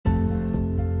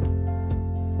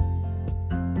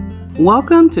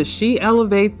Welcome to She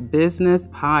Elevates Business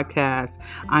Podcast.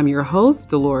 I'm your host,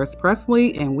 Dolores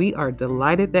Presley, and we are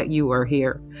delighted that you are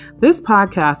here. This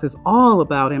podcast is all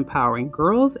about empowering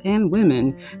girls and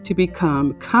women to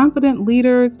become confident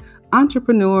leaders,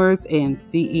 entrepreneurs, and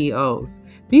CEOs.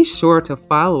 Be sure to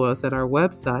follow us at our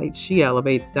website,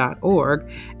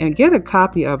 sheelevates.org, and get a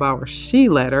copy of our She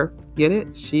Letter. Get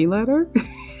it? She Letter?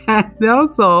 And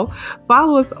also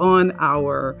follow us on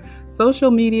our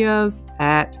social medias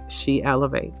at She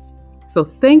Elevates. So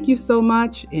thank you so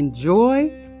much.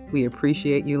 Enjoy. We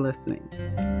appreciate you listening.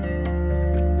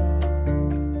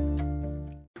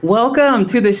 Welcome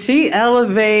to the She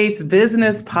Elevates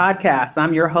Business Podcast.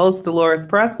 I'm your host, Dolores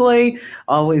Presley,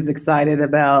 always excited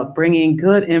about bringing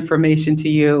good information to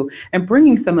you and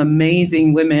bringing some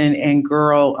amazing women and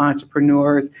girl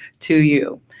entrepreneurs to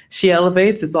you. She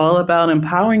Elevates is all about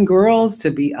empowering girls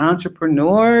to be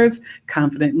entrepreneurs,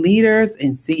 confident leaders,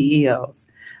 and CEOs.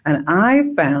 And I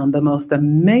found the most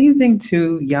amazing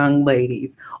two young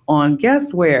ladies on,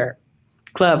 guess where?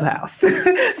 Clubhouse.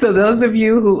 So those of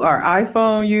you who are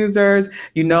iPhone users,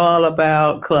 you know all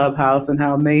about Clubhouse and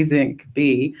how amazing it could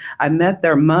be. I met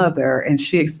their mother and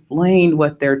she explained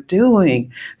what they're doing.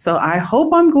 So I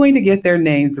hope I'm going to get their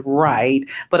names right,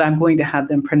 but I'm going to have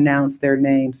them pronounce their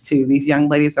names too. These young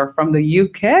ladies are from the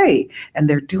UK and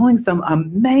they're doing some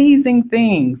amazing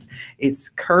things. It's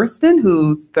Kirsten,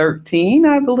 who's 13,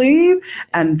 I believe,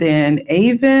 and then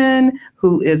Avon,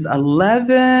 who is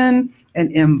 11, and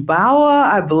Mbawa,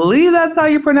 I believe that's how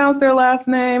you pronounce their last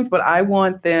names, but I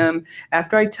want them,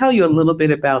 after I tell you a little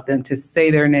bit about them, to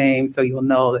say their names so you'll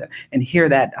know that and hear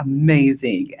that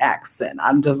amazing accent.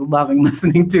 I'm just loving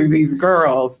listening to these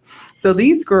girls. So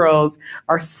these girls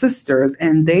are sisters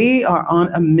and they are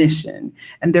on a mission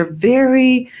and they're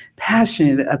very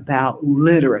passionate about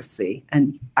literacy.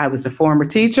 And I was a former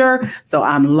teacher, so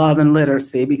I'm loving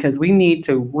literacy because we need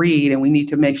to read and we need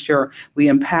to make sure we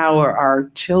empower our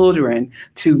children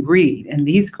to read. And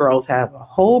these girls have a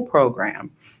whole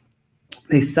program.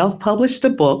 They self-published a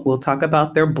book. We'll talk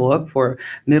about their book for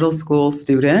middle school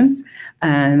students.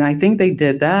 And I think they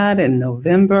did that in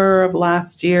November of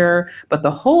last year. But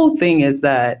the whole thing is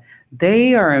that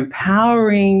they are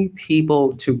empowering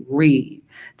people to read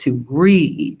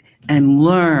and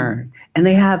learn. And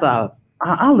they have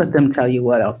I'll let them tell you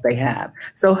what else they have.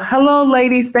 So hello,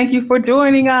 ladies. Thank you for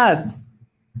joining us.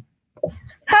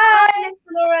 Hi, Ms.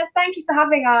 Dolores. Thank you for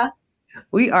having us.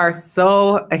 We are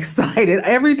so excited.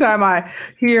 Every time I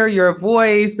hear your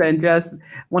voice and just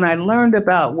when I learned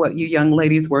about what you young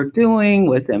ladies were doing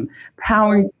with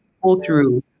empowering people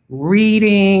through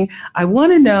reading, I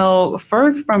want to know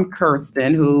first from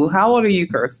Kirsten, how old are you,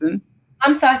 Kirsten?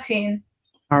 I'm 13.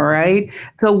 All right.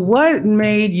 So what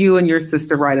made you and your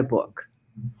sister write a book?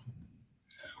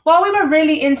 While we were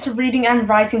really into reading and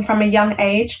writing from a young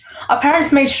age, our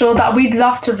parents made sure that we'd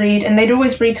love to read and they'd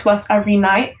always read to us every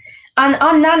night. And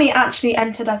our nanny actually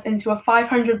entered us into a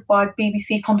 500-word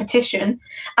BBC competition.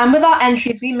 And with our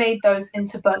entries, we made those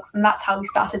into books. And that's how we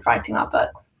started writing our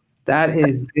books. That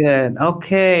is good.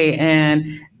 Okay.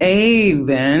 And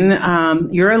Avon,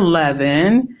 you're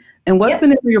 11. And what's the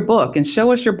name of your book? And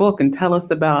show us your book and tell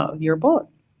us about your book.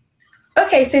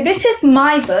 Okay, so this is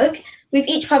my book. We've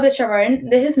each published our own.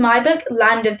 This is my book,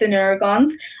 Land of the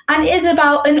Neurogons, and it is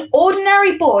about an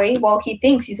ordinary boy, well, he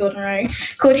thinks he's ordinary,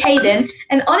 called Hayden,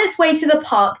 and on his way to the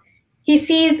park, he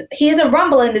hears a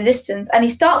rumble in the distance, and he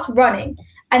starts running,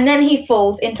 and then he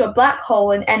falls into a black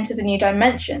hole and enters a new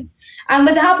dimension. And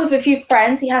with the help of a few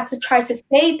friends, he has to try to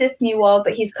save this new world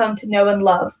that he's come to know and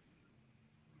love.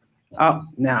 Oh,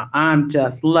 now I'm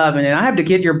just loving it. I have to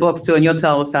get your books too, and you'll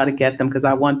tell us how to get them because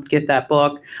I want to get that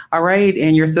book. All right.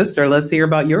 And your sister, let's hear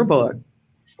about your book.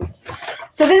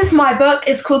 So this is my book.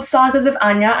 It's called Sagas of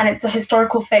Anya, and it's a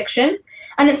historical fiction.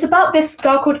 And it's about this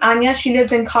girl called Anya. She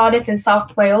lives in Cardiff in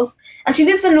South Wales, and she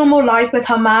lives a normal life with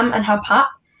her mum and her pap.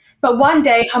 But one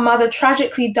day, her mother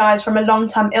tragically dies from a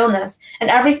long-term illness, and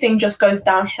everything just goes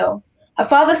downhill. Her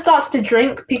father starts to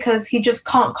drink because he just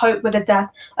can't cope with the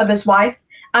death of his wife.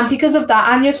 And because of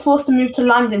that, Anya's forced to move to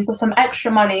London for some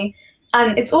extra money.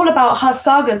 And it's all about her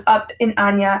sagas up in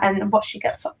Anya and what she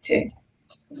gets up to.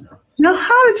 Now,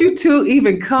 how did you two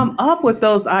even come up with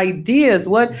those ideas?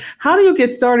 How do you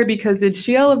get started? Because in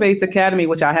She Elevates Academy,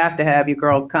 which I have to have you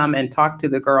girls come and talk to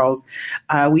the girls,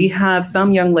 we have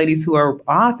some young ladies who are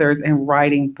authors and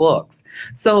writing books.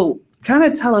 So kind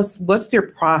of tell us, what's your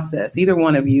process? Either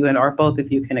one of you or both of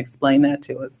you can explain that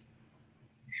to us.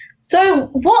 So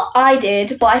what I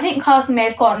did, well, I think Carson may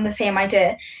have gotten the same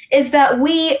idea, is that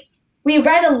we we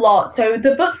read a lot. So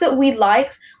the books that we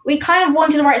liked, we kind of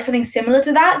wanted to write something similar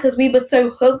to that because we were so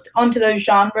hooked onto those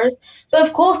genres. But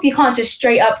of course, you can't just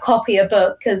straight up copy a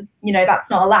book because, that's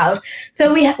not allowed.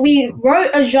 So we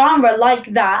wrote a genre like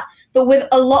that, but with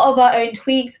a lot of our own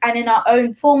tweaks and in our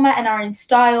own format and our own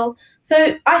style.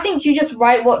 So I think you just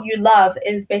write what you love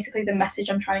is basically the message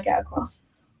I'm trying to get across.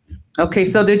 Okay,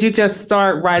 so did you just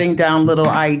start writing down little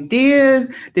ideas?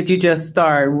 Did you just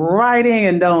start writing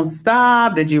and don't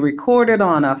stop? Did you record it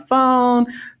on a phone?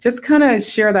 Just kind of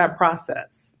share that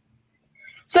process.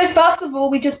 So first of all,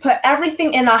 we just put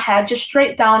everything in our head, just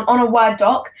straight down on a Word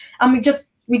doc, and we just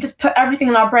put everything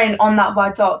in our brain on that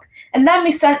Word doc. And then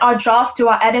we sent our drafts to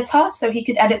our editor so he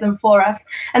could edit them for us.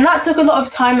 And that took a lot of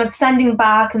time of sending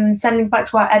back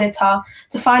to our editor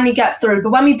to finally get through.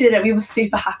 But when we did it, we were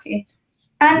super happy.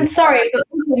 And sorry, but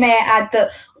may I add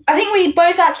that I think we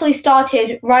both actually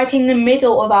started writing the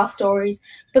middle of our stories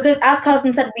because, as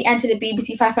Carson said, we entered a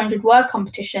BBC 500 word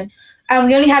competition and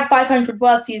we only had 500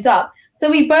 words to use up. So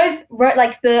we both wrote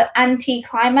like the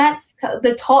anti-climax,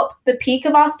 the peak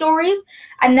of our stories,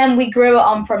 and then we grew it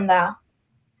on from there.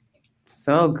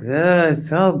 So good,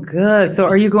 so good. So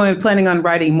are you planning on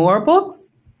writing more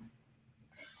books?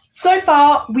 So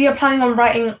far, we are planning on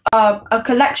writing a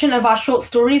collection of our short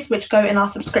stories, which go in our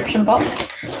subscription box,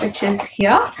 which is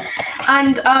here.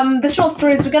 And the short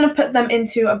stories, we're going to put them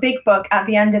into a big book at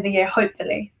the end of the year,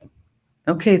 hopefully.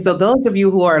 Okay, so those of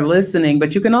you who are listening,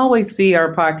 but you can always see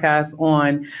our podcast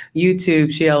on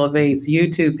YouTube, She Elevates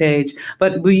YouTube page.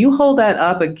 But will you hold that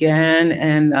up again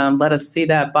and let us see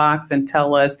that box and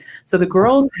tell us? So the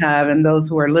girls have, and those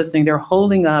who are listening, they're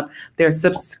holding up their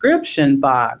subscription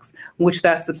box, which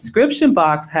that subscription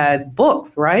box has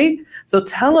books, right? So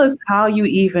tell us how you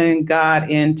even got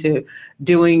into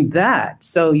doing that.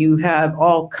 So you have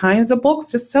all kinds of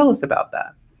books. Just tell us about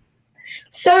that.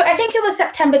 So I think it was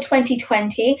September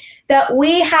 2020 that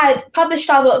we had published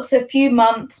our books a few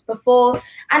months before,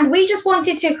 and we just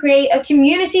wanted to create a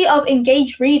community of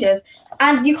engaged readers.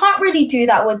 And you can't really do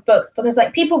that with books because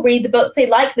people read the books, they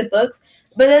like the books,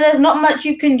 but then there's not much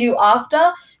you can do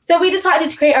after. So we decided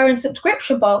to create our own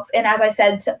subscription box in, as I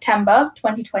said, September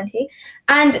 2020.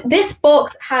 And this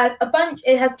box has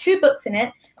it has 2 books in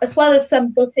it, as well as some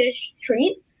bookish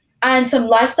treats and some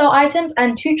lifestyle items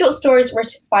and 2 short stories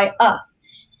written by us.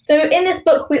 So in this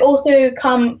book, we also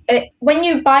when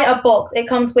you buy a box, it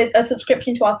comes with a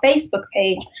subscription to our Facebook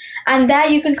page. And there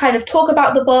you can kind of talk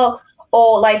about the books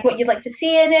or what you'd like to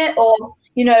see in it or,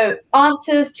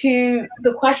 answers to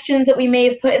the questions that we may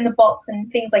have put in the box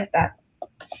and things like that.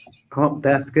 Oh,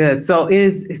 that's good. So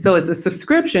it's a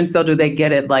subscription. So do they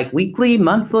get it weekly,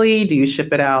 monthly? Do you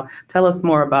ship it out? Tell us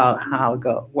more about how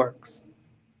it works.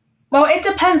 Well, it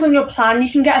depends on your plan. You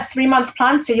can get a 3-month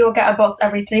plan, so you'll get a box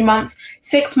every 3 months,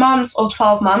 6 months, or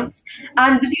 12 months.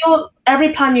 And with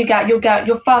every plan you'll get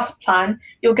your first plan,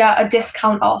 you'll get a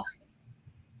discount off.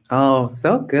 Oh,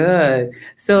 so good.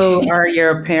 So are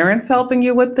your parents helping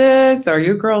you with this? Are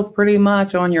you girls pretty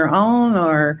much on your own,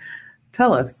 or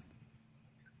tell us?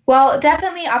 Well,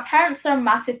 definitely our parents are a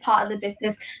massive part of the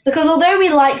business because although we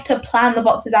like to plan the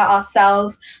boxes out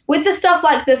ourselves, with the stuff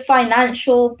like the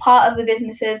financial part of the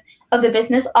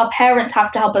business, our parents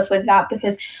have to help us with that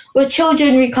because with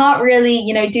children, we can't really,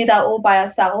 do that all by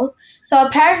ourselves. So our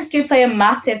parents do play a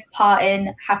massive part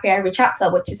in Happy Every Chapter,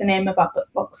 which is the name of our book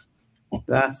box.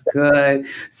 That's good.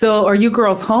 So are you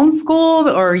girls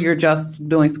homeschooled or you're just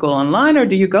doing school online or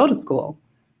do you go to school?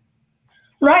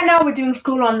 Right now we're doing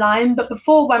school online, but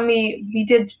before when we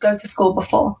did go to school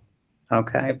before.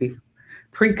 Okay,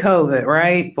 pre-COVID,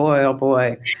 right? Boy, oh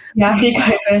boy. Yeah,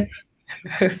 pre-COVID.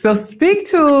 So speak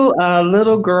to a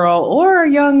little girl or a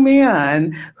young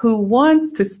man who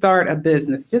wants to start a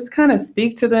business. Just kind of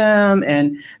speak to them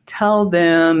and tell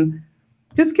them,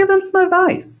 just give them some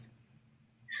advice.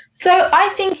 So I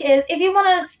think if you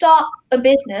want to start a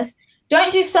business,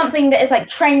 don't do something that is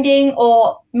trending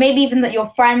or maybe even that your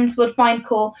friends would find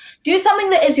cool. Do something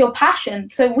that is your passion.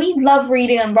 So we love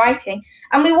reading and writing,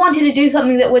 and we wanted to do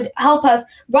something that would help us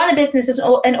run a business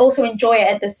and also enjoy it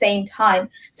at the same time.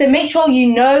 So make sure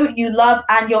you love,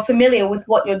 and you're familiar with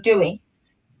what you're doing.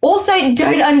 Also,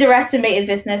 don't underestimate a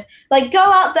business. Go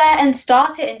out there and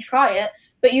start it and try it.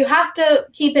 But you have to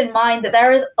keep in mind that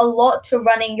there is a lot to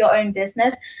running your own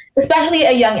business, especially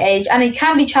at a young age, and it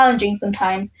can be challenging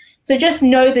sometimes. So just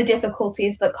know the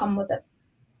difficulties that come with it.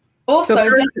 Also,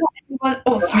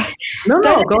 No,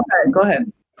 go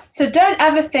ahead. So don't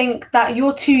ever think that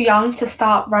you're too young to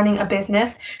start running a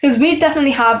business, because we've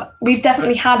definitely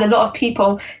had a lot of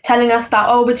people telling us that,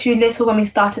 oh, we're too little when we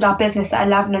started our business at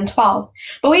 11 and 12.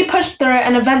 But we pushed through it,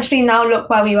 and eventually now look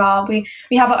where we are. We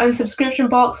have our own subscription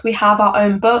box, we have our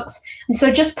own books. And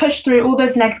so just push through all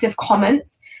those negative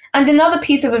comments. And another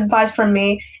piece of advice from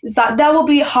me is that there will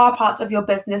be hard parts of your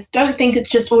business. Don't think it's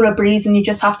just all a breeze and you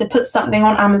just have to put something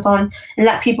on Amazon and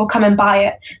let people come and buy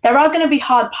it. There are going to be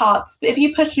hard parts, but if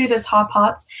you push through those hard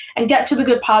parts and get to the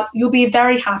good parts, you'll be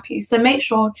very happy. So make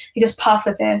sure you just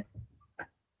persevere.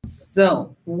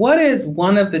 So, what is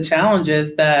one of the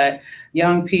challenges that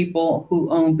young people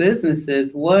who own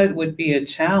businesses, what would be a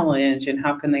challenge and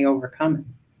how can they overcome it?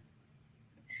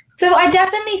 So I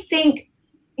definitely think,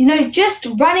 just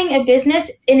running a business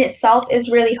in itself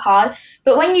is really hard.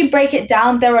 But when you break it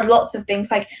down, there are lots of things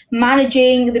like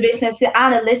managing the business, the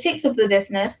analytics of the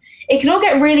business. It can all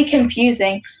get really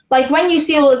confusing. Like when you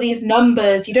see all of these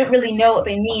numbers, you don't really know what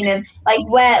they mean and like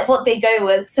what they go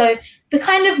with. So the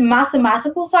kind of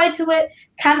mathematical side to it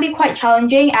can be quite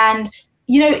challenging. And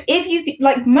if you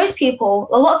like, most people,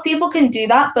 a lot of people can do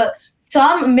that, but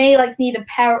some may need a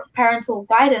parental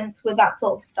guidance with that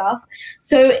sort of stuff.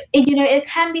 So it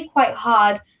can be quite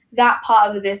hard, that part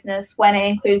of the business, when it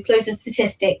includes loads of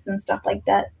statistics and stuff like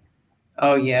that.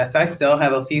 Oh, yes. I still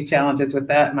have a few challenges with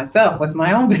that myself with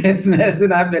my own business.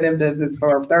 And I've been in business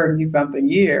for 30 something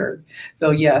years.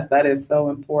 So yes, that is so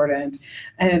important.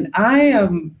 And I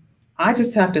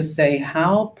just have to say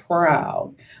how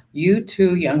proud you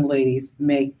two young ladies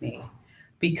make me,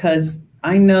 because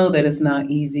I know that it's not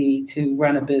easy to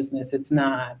run a business. It's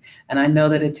not. And I know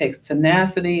that it takes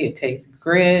tenacity, it takes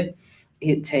grit,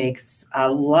 it takes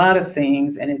a lot of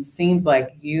things. And it seems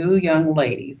like you young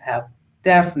ladies have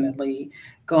definitely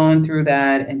gone through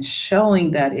that and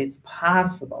showing that it's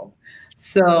possible.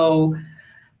 So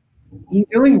you're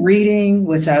doing reading,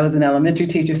 which I was an elementary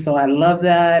teacher, so I love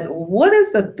that. What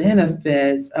is the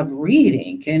benefits of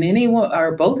reading? Can anyone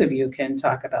or both of you can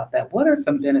talk about that? What are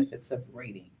some benefits of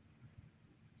reading?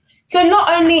 So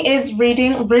not only is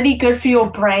reading really good for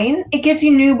your brain, it gives you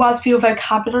new words for your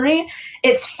vocabulary,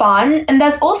 it's fun, and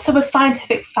there's also a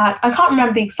scientific fact, I can't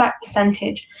remember the exact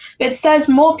percentage, but it says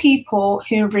more people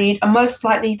who read are most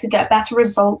likely to get better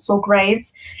results or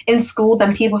grades in school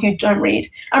than people who don't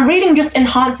read. And reading just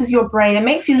enhances your brain, it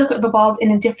makes you look at the world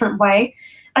in a different way,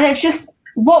 and it's just,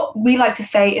 what we like to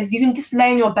say is you can just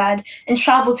lay in your bed and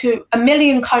travel to a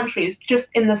million countries just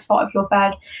in the spot of your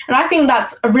bed. And I think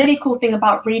that's a really cool thing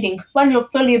about reading, because when you're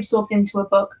fully absorbed into a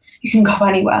book, you can go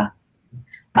anywhere.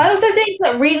 I also think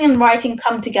that reading and writing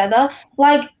come together.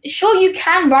 Like, sure, you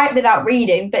can write without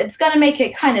reading, but it's going to make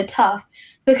it kind of tough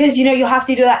because, you'll have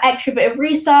to do that extra bit of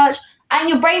research and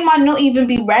your brain might not even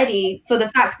be ready for the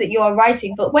fact that you are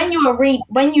writing. But when you read,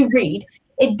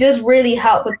 it does really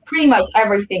help with pretty much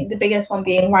everything, the biggest one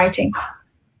being writing.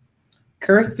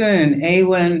 Kirsten,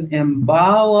 Awen, and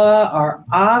Bawa are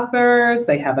authors.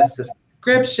 They have a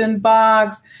subscription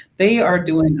box. They are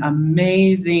doing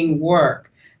amazing work.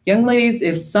 Young ladies,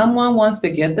 if someone wants to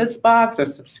get this box or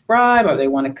subscribe, or they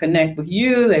want to connect with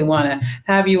you, they want to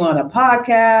have you on a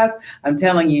podcast, I'm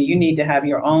telling you, you need to have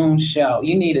your own show.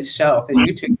 You need a show because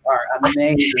you two are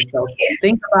amazing. So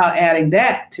think about adding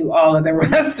that to all of the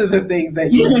rest of the things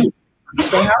that you do.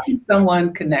 So how can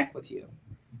someone connect with you?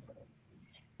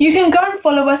 You can go and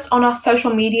follow us on our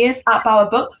social medias at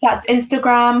Bauer Books. That's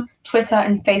Instagram, Twitter,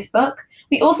 and Facebook.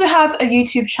 We also have a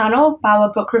YouTube channel,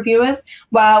 Bauer Book Reviewers,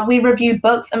 where we review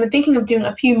books, and we're thinking of doing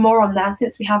a few more on there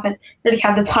since we haven't really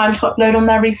had the time to upload on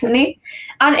there recently.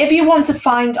 And if you want to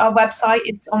find our website,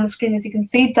 it's on the screen as you can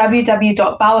see,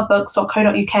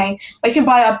 www.bauerbooks.co.uk, where you can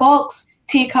buy our box,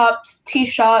 teacups,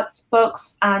 t-shirts,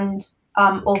 books, and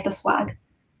all the swag.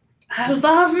 I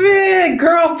love it.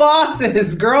 Girl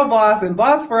bosses, girl boss, and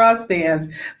boss for us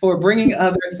stands for bringing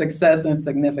others success and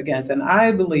significance. And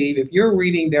I believe if you're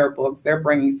reading their books, they're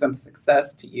bringing some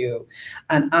success to you.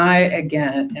 And I,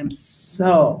 again, am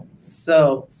so,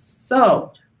 so,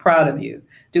 so proud of you.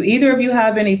 Do either of you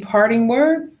have any parting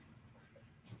words?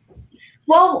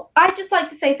 Well, I'd just like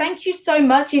to say thank you so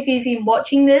much if you've been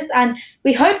watching this, and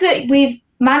we hope that we've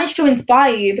managed to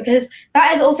inspire you, because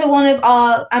that is also one of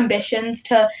our ambitions,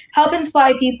 to help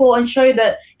inspire people and show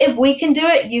that if we can do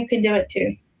it, you can do it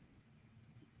too.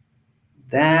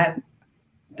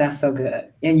 That's so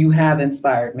good. And you have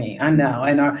inspired me. I know.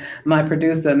 And my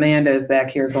producer, Amanda, is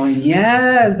back here going,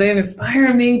 yes, they've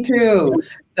inspired me too.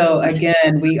 So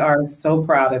again, we are so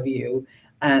proud of you.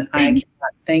 And I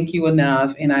cannot thank you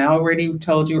enough. And I already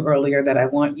told you earlier that I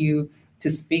want you to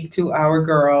speak to our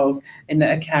girls in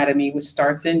the academy, which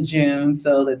starts in June,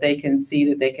 so that they can see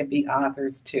that they can be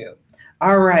authors too.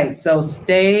 All right. So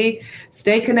stay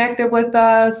connected with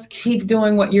us. Keep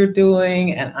doing what you're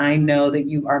doing. And I know that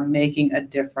you are making a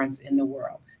difference in the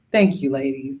world. Thank you,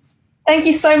 ladies. Thank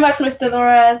you so much, Miss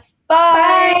Dolores.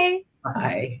 Bye.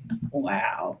 Bye.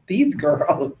 Wow. These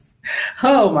girls.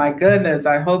 Oh my goodness.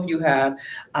 I hope you have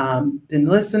been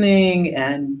listening,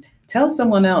 and tell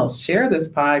someone else, share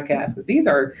this podcast, because these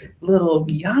are little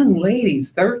young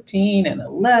ladies, 13 and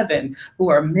 11, who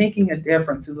are making a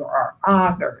difference, who are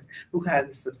authors, who has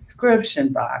a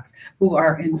subscription box, who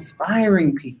are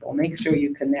inspiring people. Make sure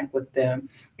you connect with them.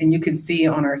 And you can see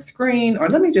on our screen, or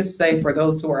let me just say for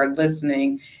those who are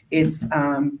listening, it's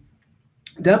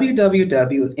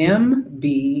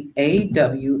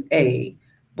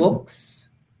www.mbawabooks,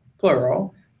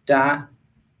 plural, .co.uk.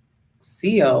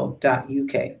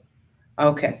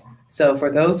 Okay, so for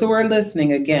those who are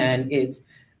listening, again, it's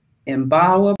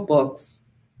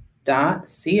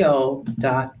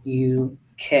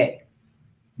mbawabooks.co.uk.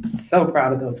 So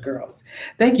proud of those girls.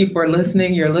 Thank you for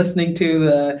listening. You're listening to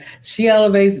the She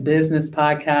Elevates Business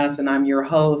podcast, and I'm your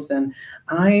host. And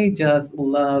I just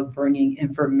love bringing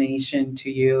information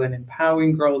to you and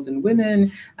empowering girls and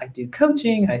women. I do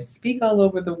coaching, I speak all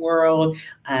over the world,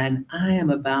 and I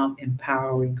am about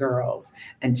empowering girls.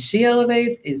 And She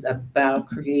Elevates is about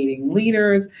creating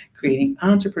leaders, creating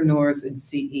entrepreneurs and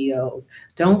CEOs.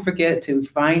 Don't forget to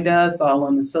find us all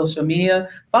on the social media.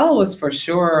 Follow us for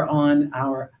sure on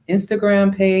our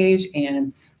Instagram page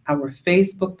and our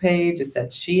Facebook page. It's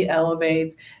at She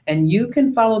Elevates. And you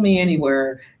can follow me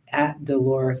anywhere at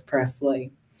Dolores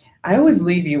Presley. I always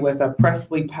leave you with a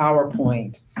Presley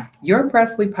PowerPoint. Your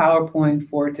Presley PowerPoint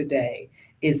for today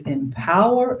is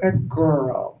empower a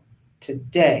girl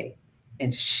today,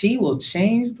 and she will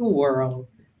change the world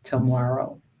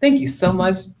tomorrow. Thank you so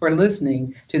much for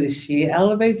listening to the She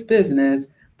Elevates Business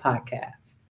podcast.